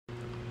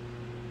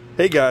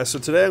Hey guys, so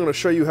today I'm going to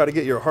show you how to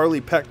get your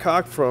Harley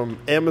Petcock from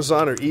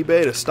Amazon or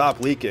eBay to stop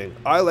leaking.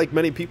 I, like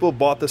many people,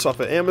 bought this off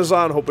of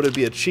Amazon, hoping it'd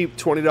be a cheap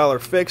 $20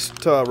 fix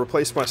to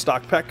replace my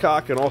stock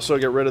Petcock and also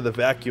get rid of the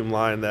vacuum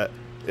line that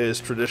is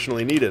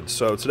traditionally needed.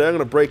 So today I'm going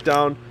to break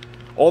down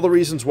all the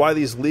reasons why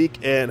these leak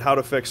and how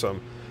to fix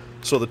them.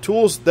 So the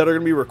tools that are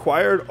going to be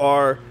required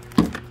are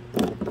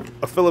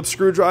a Phillips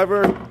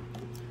screwdriver,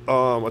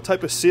 a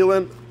type of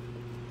sealant,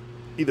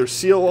 either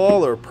Seal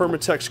All or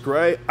Permatex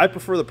Gray. I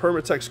prefer the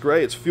Permatex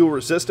Gray. It's fuel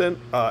resistant,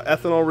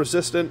 ethanol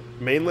resistant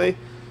mainly,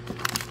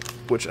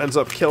 which ends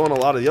up killing a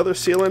lot of the other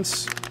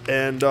sealants.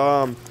 And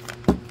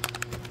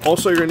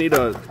also you're going to need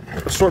an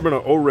assortment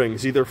of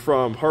O-rings, either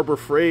from Harbor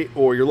Freight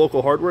or your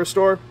local hardware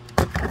store.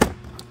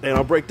 And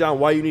I'll break down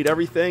why you need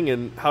everything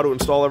and how to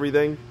install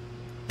everything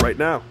right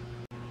now.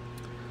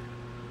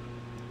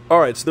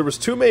 Alright, so there was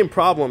two main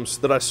problems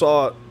that I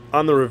saw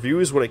on the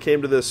reviews when it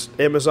came to this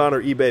Amazon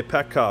or eBay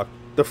Petcock.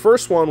 The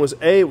first one was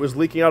A, it was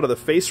leaking out of the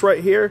face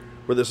right here,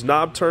 where this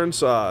knob turns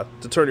to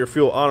turn your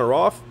fuel on or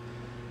off.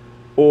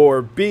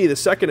 Or B, the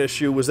second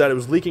issue was that it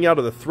was leaking out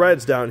of the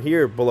threads down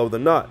here below the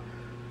nut,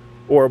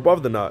 or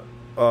above the nut.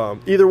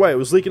 Either way, it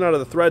was leaking out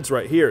of the threads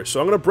right here. So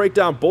I'm going to break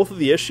down both of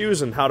the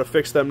issues and how to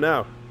fix them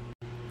now.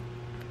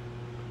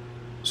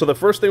 So the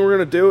first thing we're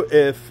going to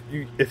do,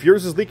 if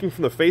yours is leaking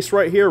from the face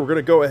right here, we're going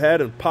to go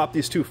ahead and pop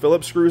these two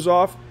Phillips screws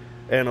off,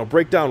 and I'll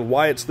break down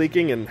why it's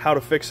leaking and how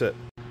to fix it.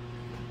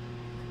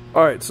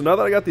 Alright, so now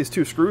that I got these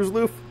two screws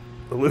loose,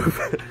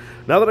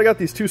 now that I got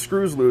these two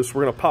screws loose,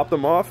 we're going to pop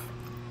them off.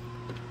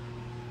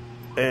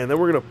 And then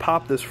we're going to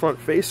pop this front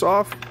face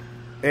off.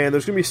 And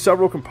there's going to be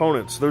several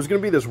components. There's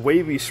going to be this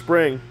wavy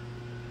spring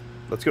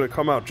that's going to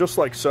come out just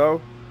like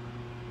so.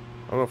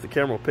 I don't know if the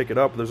camera will pick it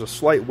up, but there's a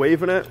slight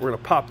wave in it. We're going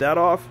to pop that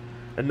off.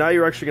 And now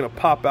you're actually going to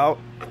pop out.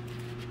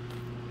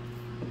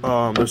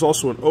 There's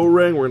also an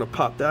O-ring. We're going to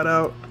pop that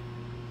out.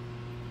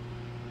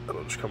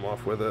 That'll just come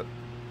off with it.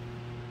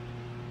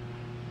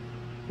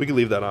 We can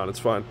leave that on, it's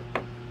fine.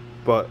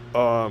 But,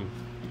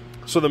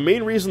 so the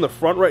main reason the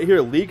front right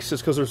here leaks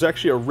is because there's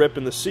actually a rip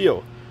in the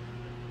seal.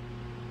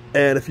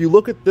 And if you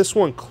look at this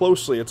one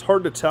closely, it's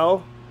hard to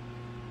tell,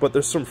 but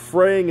there's some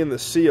fraying in the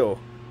seal.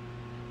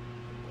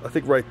 I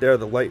think right there,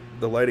 the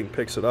lighting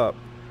picks it up.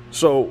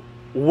 So,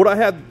 what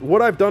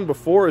I've done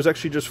before is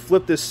actually just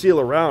flip this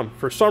seal around.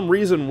 For some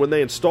reason, when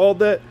they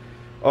installed it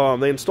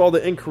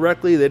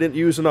incorrectly. They didn't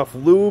use enough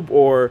lube,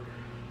 or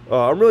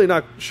I'm really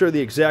not sure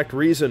the exact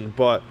reason,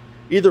 but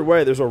either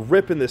way, there's a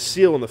rip in the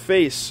seal in the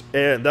face,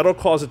 and that'll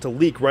cause it to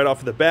leak right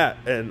off the bat.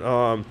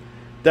 And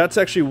that's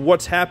actually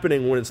what's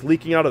happening when it's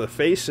leaking out of the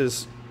face,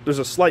 is there's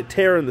a slight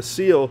tear in the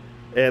seal,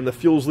 and the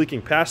fuel's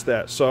leaking past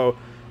that. So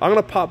I'm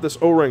going to pop this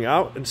O-ring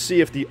out and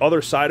see if the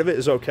other side of it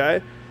is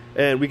okay,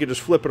 and we can just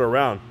flip it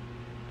around.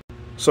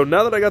 So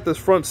now that I got this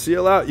front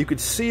seal out, you can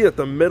see that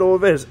the middle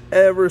of it is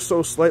ever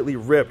so slightly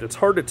ripped. It's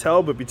hard to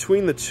tell, but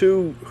between the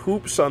two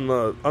hoops on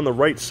the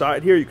right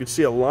side here, you can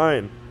see a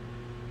line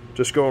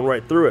just going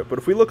right through it. But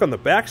if we look on the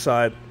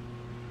backside,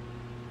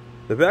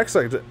 the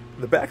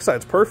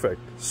backside's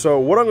perfect. So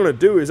what I'm going to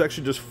do is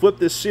actually just flip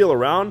this seal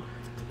around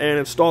and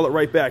install it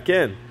right back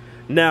in.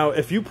 Now,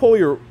 if you pull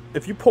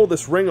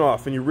this ring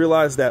off and you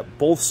realize that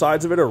both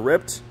sides of it are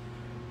ripped,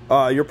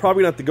 you're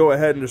probably going to have to go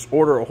ahead and just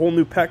order a whole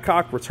new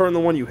Petcock, return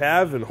the one you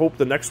have, and hope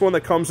the next one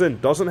that comes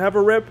in doesn't have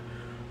a rip,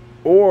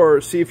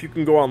 or see if you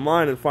can go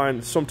online and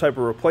find some type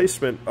of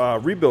replacement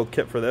rebuild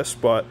kit for this.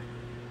 But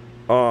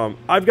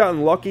I've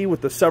gotten lucky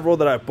with the several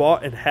that I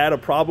bought and had a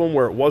problem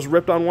where it was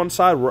ripped on one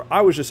side, where I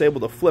was just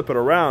able to flip it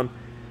around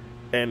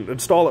and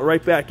install it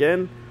right back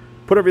in,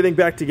 put everything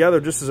back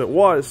together just as it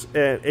was,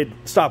 and it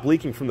stopped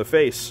leaking from the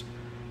face.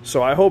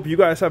 So I hope you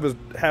guys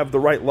have the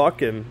right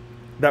luck and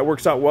that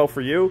works out well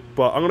for you.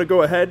 But I'm going to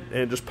go ahead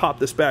and just pop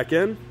this back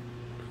in.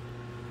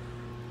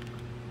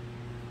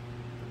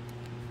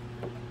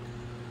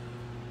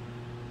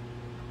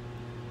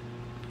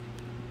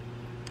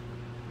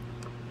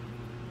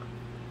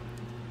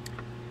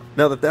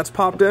 Now that that's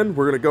popped in,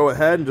 we're going to go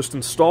ahead and just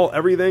install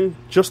everything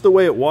just the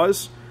way it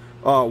was.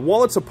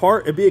 While it's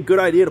apart, it'd be a good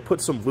idea to put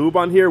some lube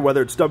on here,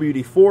 whether it's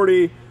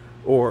WD-40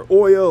 or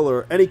oil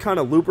or any kind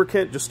of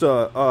lubricant, just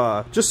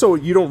so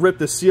you don't rip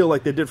the seal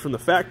like they did from the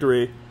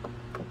factory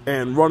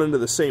and run into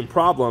the same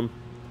problem.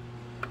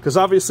 Because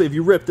obviously if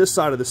you rip this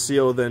side of the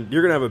seal, then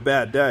you're going to have a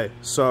bad day.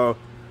 So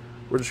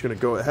we're just going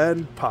to go ahead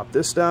and pop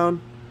this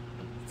down,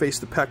 face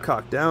the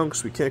Petcock down,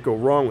 because we can't go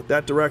wrong with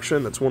that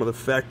direction. That's one of the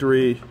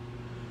factory.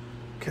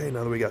 Okay,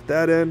 now that we got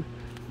that in,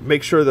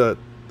 make sure that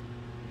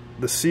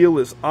the seal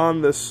is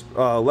on this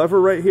lever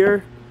right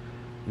here.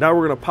 Now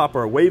we're going to pop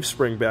our wave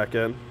spring back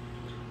in.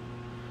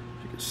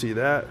 You can see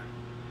that.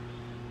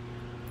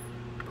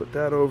 Put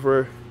that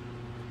over.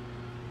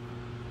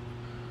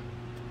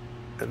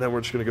 And then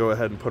we're just going to go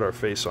ahead and put our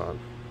face on.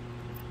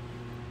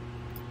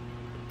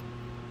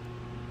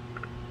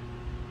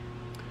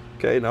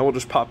 Okay, now we'll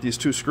just pop these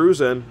two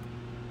screws in,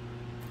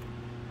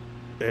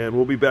 and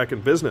we'll be back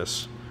in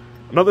business.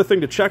 Another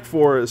thing to check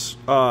for is,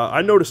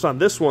 I noticed on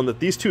this one that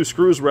these two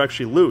screws were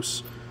actually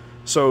loose.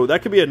 So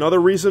that could be another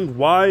reason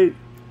why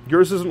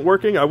yours isn't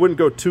working, I wouldn't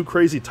go too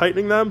crazy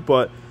tightening them,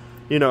 but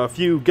you know, if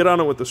you get on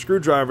it with the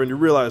screwdriver and you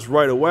realize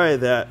right away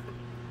that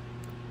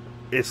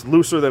it's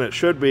looser than it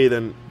should be,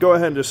 then go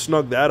ahead and just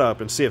snug that up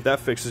and see if that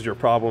fixes your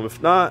problem.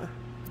 If not,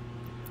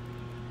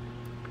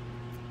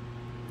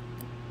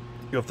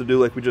 you have to do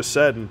like we just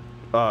said and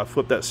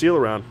flip that seal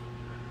around.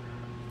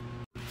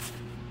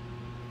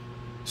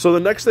 So the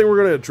next thing we're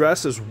going to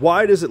address is,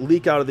 why does it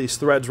leak out of these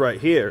threads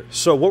right here?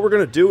 So what we're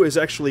going to do is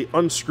actually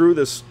unscrew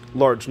this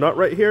large nut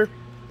right here.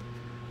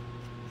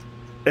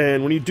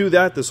 And when you do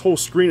that, this whole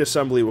screen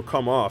assembly will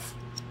come off.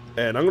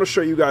 And I'm going to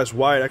show you guys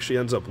why it actually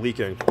ends up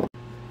leaking.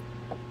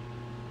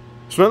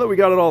 So now that we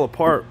got it all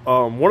apart,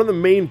 one of the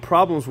main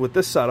problems with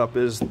this setup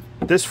is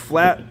this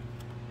flat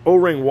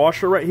O-ring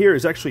washer right here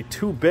is actually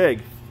too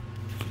big.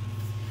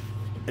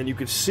 And you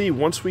can see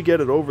once we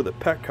get it over the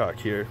petcock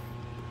here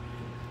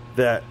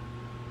that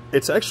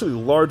it's actually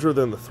larger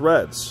than the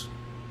threads.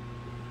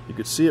 You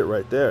can see it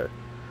right there.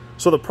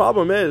 So the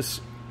problem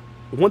is,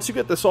 once you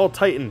get this all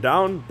tightened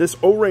down, this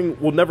O-ring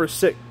will never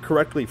sit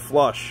correctly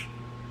flush.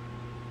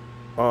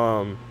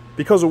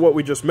 Because of what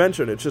we just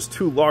mentioned, it's just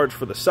too large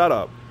for the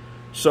setup.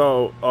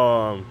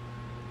 So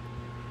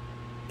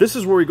this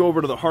is where we go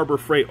over to the Harbor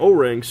Freight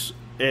O-rings,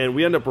 and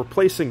we end up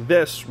replacing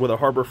this with a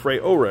Harbor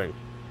Freight O-ring.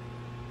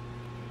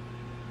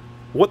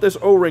 What this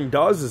O-ring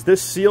does is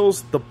this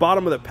seals the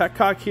bottom of the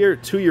petcock here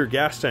to your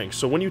gas tank.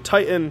 So when you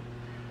tighten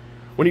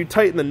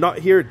the nut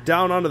here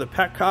down onto the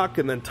petcock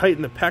and then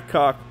tighten the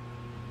petcock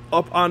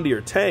up onto your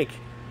tank,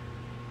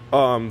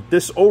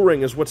 this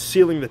O-ring is what's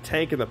sealing the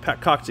tank and the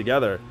petcock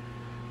together.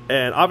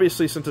 And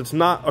obviously, since it's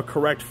not a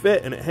correct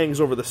fit and it hangs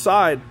over the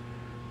side,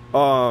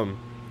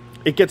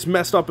 it gets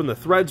messed up in the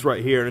threads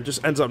right here, and it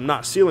just ends up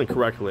not sealing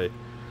correctly.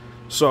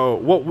 So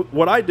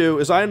what I do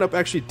is I end up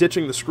actually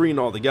ditching the screen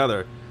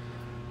altogether.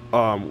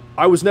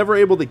 I was never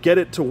able to get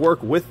it to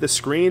work with the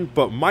screen,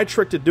 but my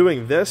trick to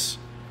doing this,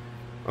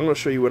 I'm going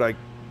to show you what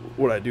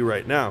I do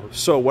right now.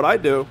 So what I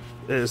do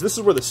is, this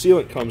is where the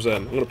sealant comes in.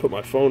 I'm going to put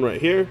my phone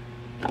right here.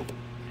 I'm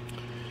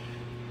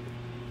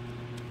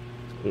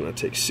going to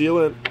take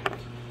sealant.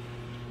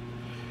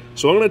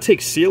 So I'm going to take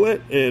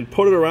sealant and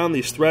put it around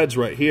these threads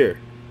right here.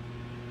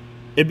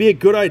 It'd be a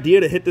good idea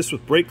to hit this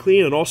with brake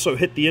clean and also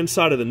hit the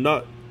inside of the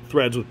nut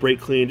threads with brake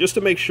clean, just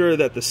to make sure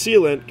that the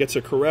sealant gets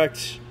a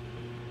correct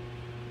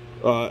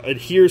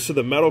adheres to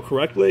the metal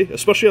correctly,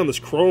 especially on this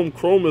chrome.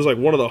 Chrome is like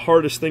one of the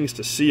hardest things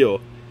to seal.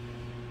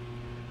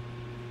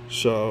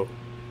 So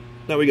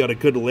now we got a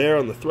good layer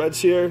on the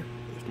threads here.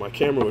 If my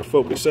camera would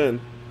focus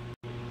in.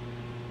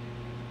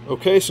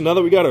 Okay, so now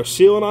that we got our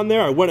sealant on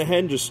there, I went ahead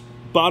and just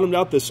bottomed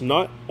out this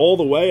nut all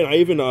the way, and I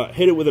even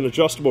hit it with an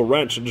adjustable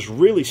wrench and just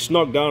really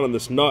snug down on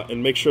this nut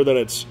and make sure that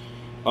it's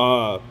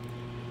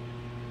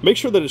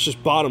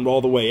just bottomed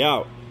all the way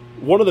out.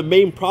 One of the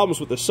main problems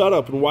with the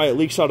setup and why it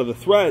leaks out of the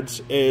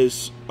threads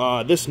is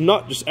this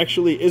nut just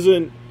actually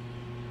isn't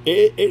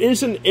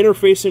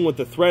interfacing with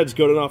the threads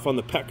good enough on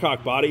the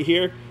petcock body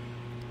here,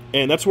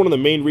 and that's one of the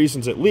main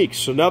reasons it leaks.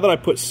 So now that I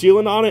put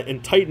sealant on it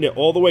and tighten it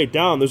all the way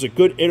down, there's a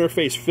good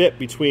interface fit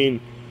between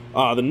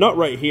the nut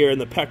right here and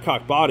the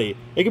petcock body.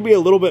 It can be a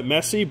little bit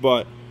messy,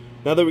 but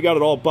now that we got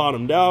it all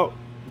bottomed out,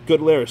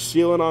 good layer of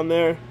sealant on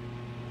there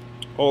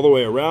all the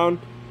way around,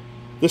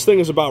 this thing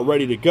is about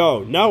ready to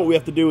go. Now what we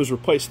have to do is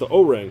replace the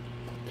O-ring,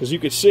 because you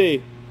can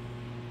see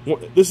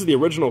this is the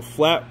original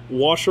flat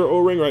washer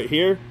O-ring right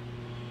here.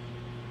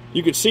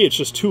 You can see it's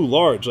just too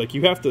large. Like,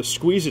 you have to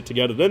squeeze it to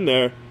get it in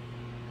there,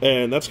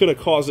 and that's going to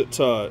cause it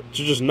to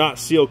just not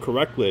seal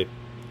correctly.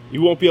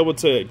 You won't be able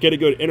to get a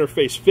good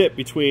interface fit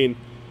between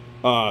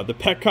the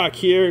petcock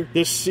here,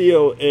 this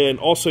seal, and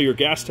also your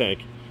gas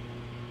tank.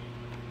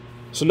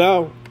 So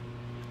now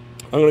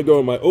I'm going to go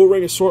in my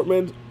O-ring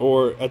assortment,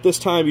 or at this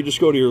time you just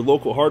go to your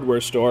local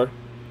hardware store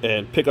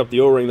and pick up the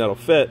O-ring that'll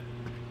fit.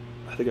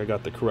 I think I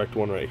got the correct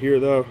one right here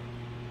though.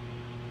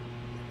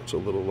 It's a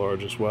little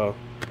large as well.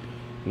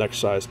 Next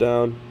size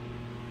down.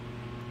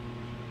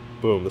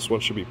 Boom, this one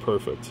should be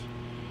perfect.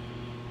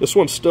 This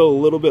one's still a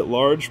little bit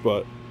large,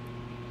 but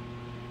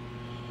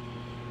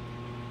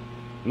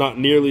not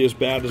nearly as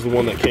bad as the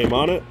one that came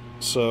on it.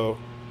 So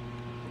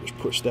just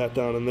push that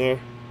down in there.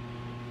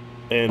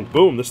 And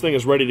boom, this thing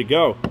is ready to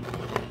go.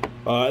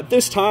 At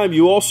this time,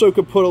 you also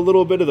could put a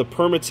little bit of the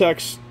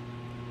Permatex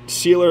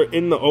sealer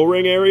in the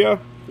O-ring area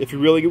if you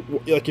really,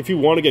 like, if you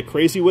want to get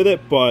crazy with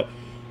it. But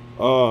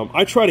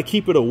I try to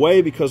keep it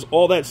away, because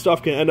all that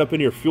stuff can end up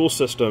in your fuel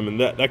system, and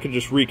that can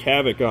just wreak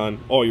havoc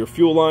on all your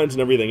fuel lines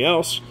and everything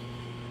else.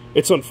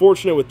 It's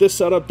unfortunate with this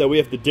setup that we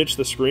have to ditch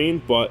the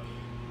screen, but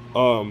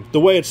the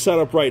way it's set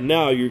up right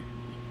now,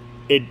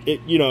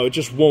 it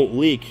just won't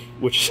leak,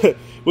 which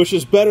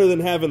is better than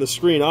having the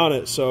screen on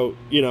it. So,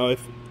 you know,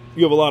 if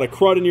you have a lot of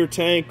crud in your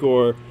tank,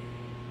 or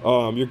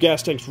your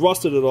gas tank's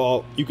rusted at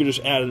all, you can just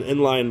add an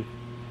inline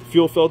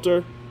fuel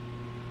filter.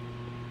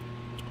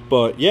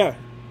 But yeah,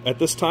 at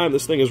this time,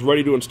 this thing is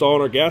ready to install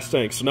in our gas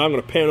tank. So now I'm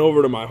going to pan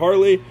over to my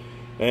Harley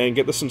and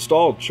get this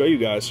installed, show you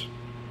guys.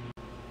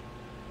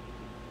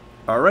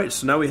 Alright,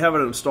 so now we have it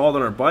installed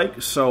on our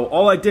bike. So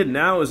all I did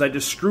now is I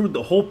just screwed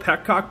the whole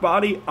Petcock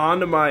body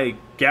onto my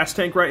gas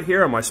tank right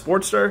here on my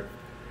Sportster.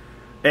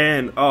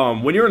 And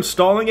when you're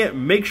installing it,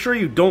 make sure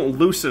you don't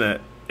loosen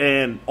it.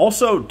 And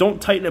also, don't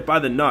tighten it by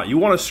the nut. You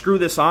want to screw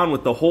this on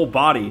with the whole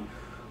body.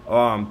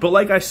 But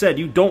like I said,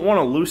 you don't want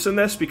to loosen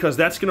this because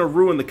that's going to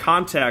ruin the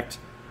contact.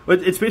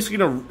 It's basically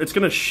going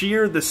to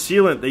shear the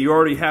sealant that you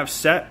already have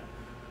set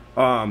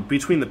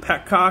between the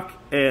Petcock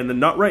and the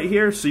nut right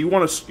here. So you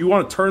want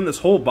to turn this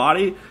whole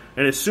body,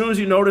 and as soon as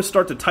you notice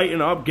start to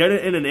tighten up, get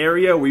it in an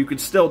area where you can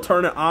still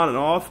turn it on and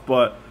off,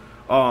 but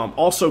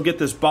also get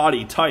this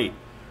body tight.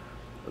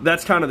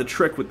 That's kind of the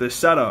trick with this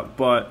setup,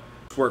 but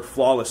it's worked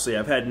flawlessly.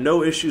 I've had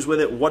no issues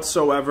with it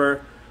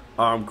whatsoever.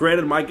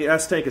 Granted, my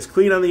gas tank is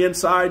clean on the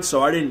inside,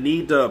 so I didn't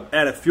need to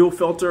add a fuel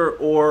filter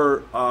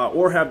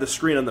or have the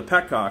screen on the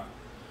Petcock.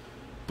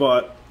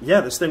 But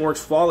yeah, this thing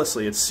works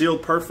flawlessly. It's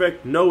sealed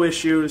perfect, no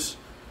issues.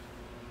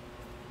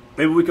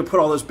 Maybe we could put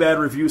all those bad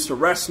reviews to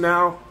rest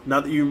now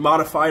that you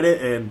modified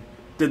it and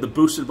did the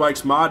Boosted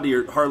Bikes mod to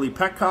your Harley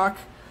Petcock.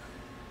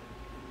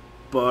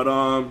 But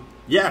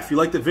yeah, if you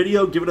like the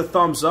video, give it a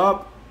thumbs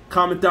up.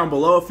 Comment down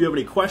below if you have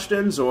any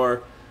questions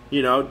or,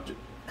 you know,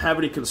 have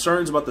any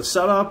concerns about the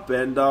setup.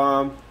 And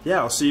yeah,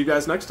 I'll see you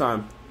guys next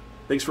time.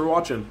 Thanks for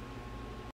watching.